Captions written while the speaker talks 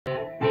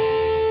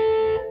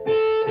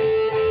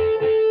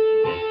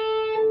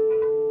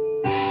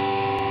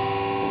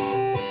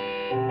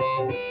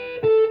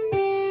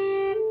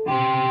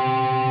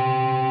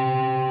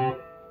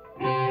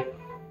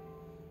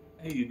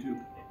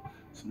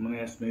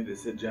me, they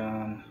said,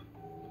 John,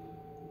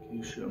 can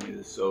you show me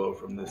the solo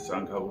from this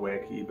song called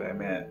Whacky by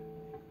Matt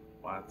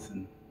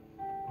Watson?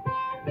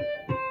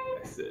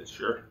 I said,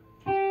 sure.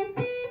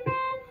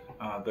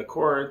 The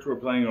chords we're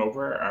playing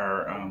over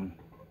are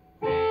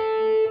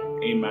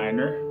A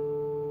minor,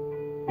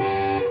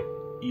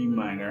 E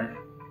minor,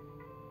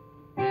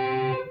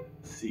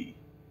 C.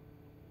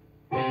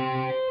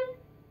 Right?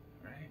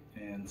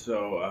 And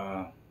so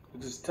I'll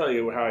just tell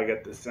you how I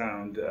got the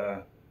sound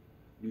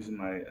using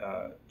my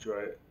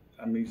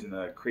I'm using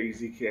a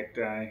Crazy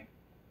Cacti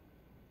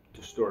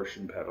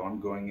distortion pedal. I'm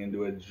going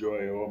into a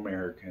Joyo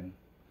American,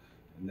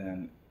 and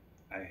then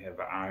I have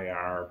an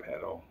IR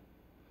pedal,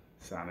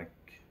 Sonic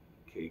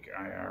Cake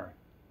IR.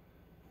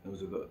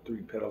 Those are the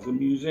three pedals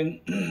I'm using,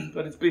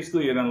 but it's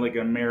basically like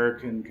an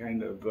American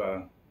kind of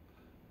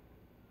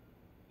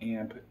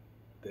amp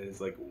that is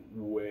like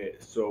way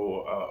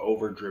so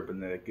overdriven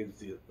that it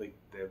gives you like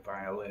the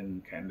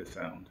violin kind of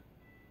sound.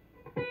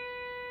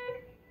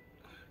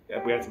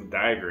 Yeah, we got some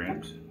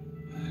diagrams.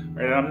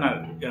 Right, I'm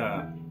not.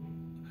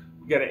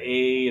 We got an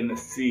A and a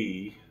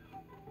C,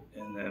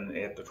 and then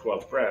at the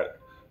 12th fret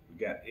we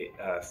got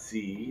a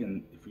C,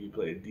 and if you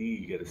play a D,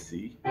 you get a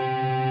C,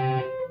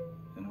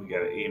 and we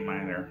got an A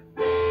minor.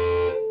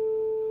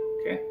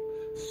 Okay,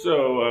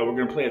 so we're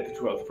gonna play at the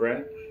 12th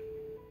fret,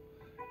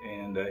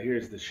 and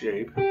here's the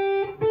shape.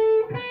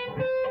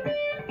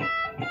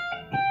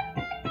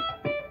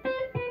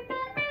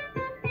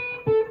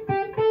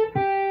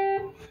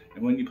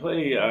 And when you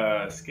play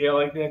a scale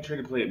like that, try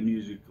to play it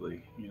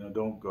musically. You know,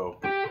 don't go.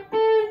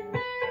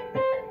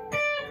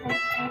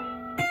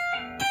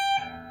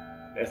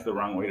 That's the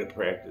wrong way to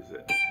practice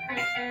it.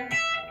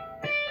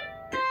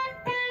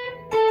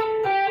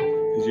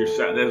 Because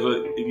that's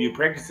what, if you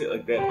practice it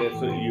like that, that's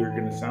what you're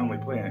gonna sound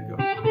like playing it. Go.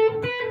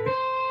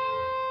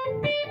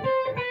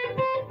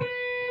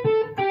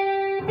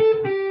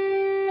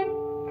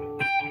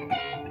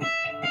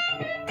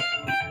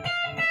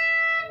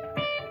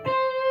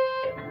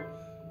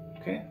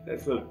 Okay,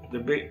 that's what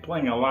they're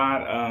playing a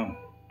lot.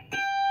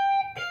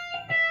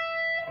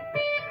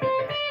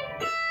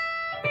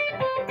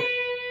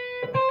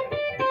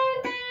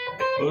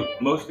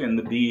 Mostly in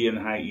the B and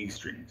high E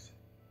strings.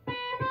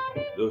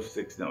 Those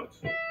 6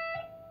 notes.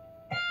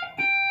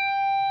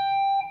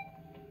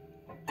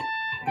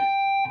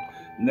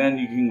 And then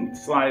you can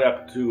slide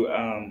up to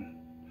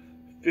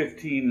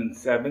 15 and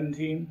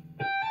 17.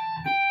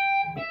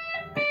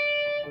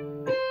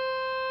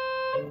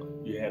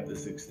 You have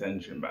this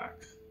extension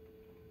box.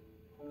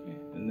 Okay.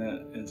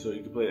 And so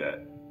you can play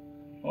that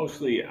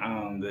mostly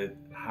on the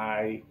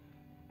high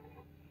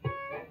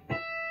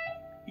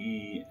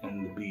E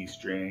and the B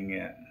string,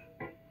 and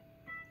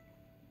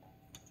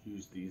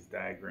use these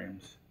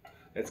diagrams.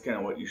 That's kind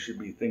of what you should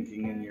be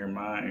thinking in your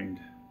mind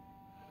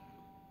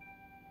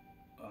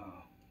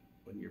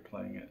when you're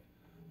playing it.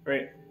 All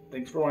right,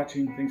 thanks for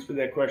watching. Thanks for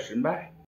that question. Bye.